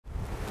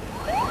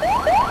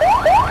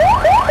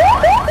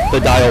The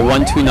dial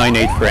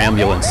 1298 for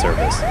ambulance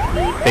service,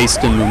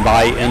 based in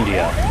Mumbai,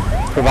 India,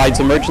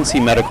 provides emergency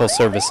medical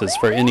services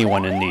for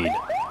anyone in need,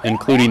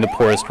 including the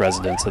poorest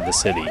residents of the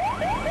city.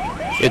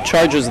 It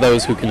charges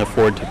those who can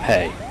afford to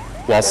pay,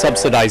 while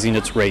subsidizing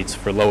its rates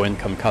for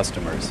low-income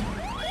customers.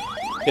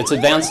 Its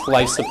advanced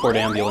life support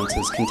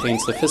ambulances contain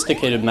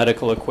sophisticated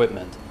medical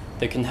equipment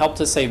that can help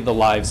to save the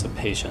lives of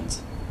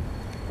patients.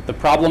 The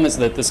problem is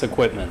that this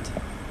equipment,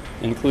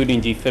 including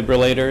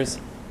defibrillators,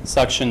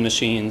 suction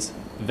machines,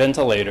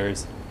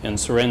 ventilators, and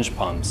syringe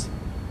pumps,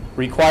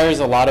 requires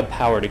a lot of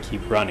power to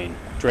keep running,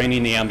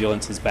 draining the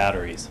ambulance's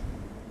batteries.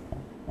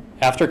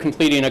 After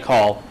completing a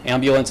call,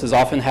 ambulances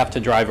often have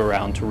to drive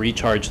around to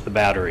recharge the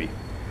battery,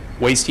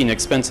 wasting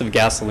expensive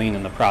gasoline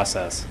in the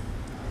process.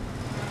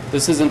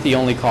 This isn't the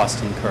only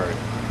cost incurred.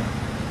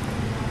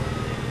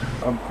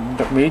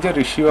 The major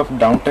issue of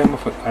downtime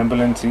of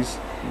ambulance is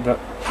the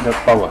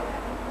power.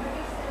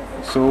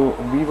 So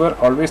we were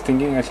always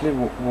thinking actually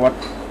what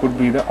could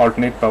be the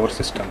alternate power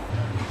system.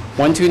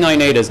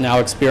 1298 is now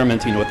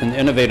experimenting with an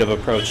innovative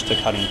approach to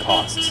cutting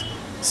costs.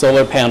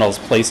 Solar panels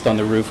placed on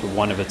the roof of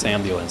one of its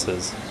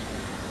ambulances.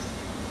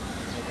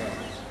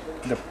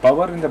 The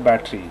power in the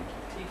battery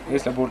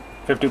is about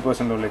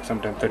 50% or like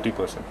sometimes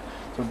 30%.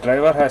 So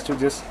driver has to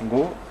just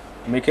go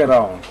make a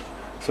round.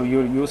 So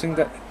you're using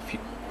the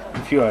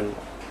fuel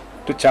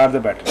to charge the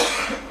battery.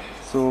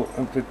 So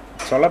the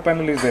solar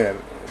panel is there.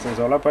 So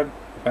solar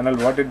panel,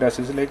 what it does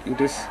is like it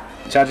is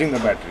charging the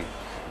battery.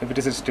 If it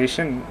is a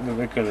station the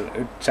vehicle,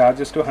 it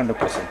charges to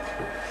 100%.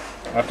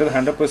 After the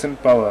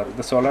 100% power,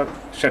 the solar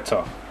shuts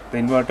off. The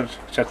inverter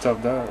shuts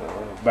off the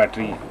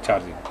battery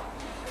charging.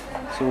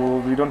 So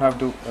we don't have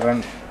to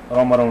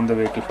roam around the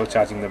vehicle for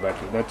charging the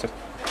battery. That's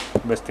the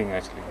best thing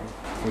actually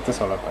with the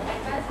solar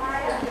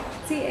panel.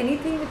 See,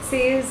 anything that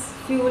says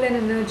fuel and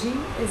energy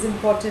is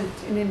important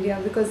in India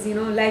because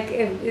like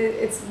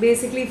it's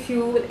basically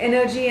fuel,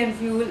 energy and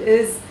fuel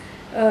is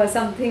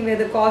something where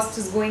the cost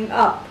is going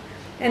up.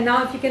 And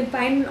now if you can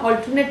find an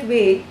alternate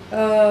way,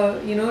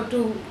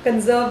 to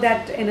conserve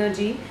that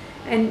energy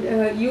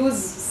and use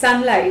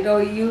sunlight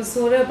or use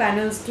solar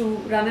panels to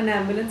run an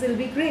ambulance, it will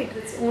be great.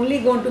 It's only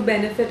going to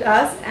benefit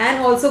us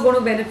and also going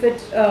to benefit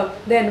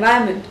the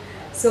environment.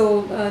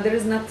 So there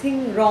is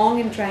nothing wrong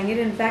in trying it.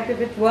 In fact, if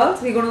it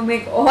works, we're going to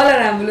make all our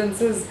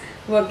ambulances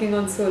working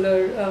on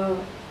solar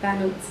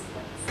panels.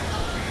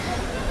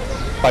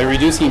 By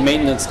reducing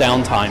maintenance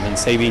downtime and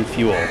saving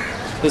fuel,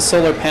 this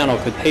solar panel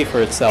could pay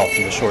for itself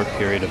in a short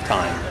period of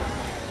time.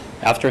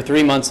 After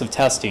 3 months of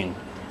testing,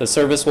 the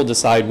service will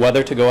decide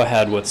whether to go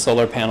ahead with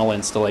solar panel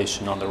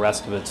installation on the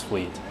rest of its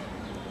fleet.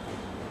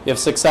 If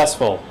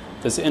successful,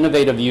 this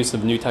innovative use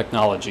of new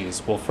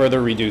technologies will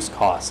further reduce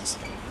costs,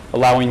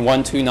 allowing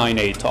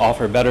 1298 to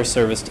offer better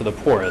service to the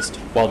poorest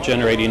while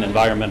generating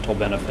environmental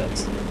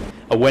benefits.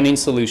 A winning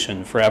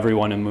solution for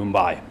everyone in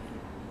Mumbai.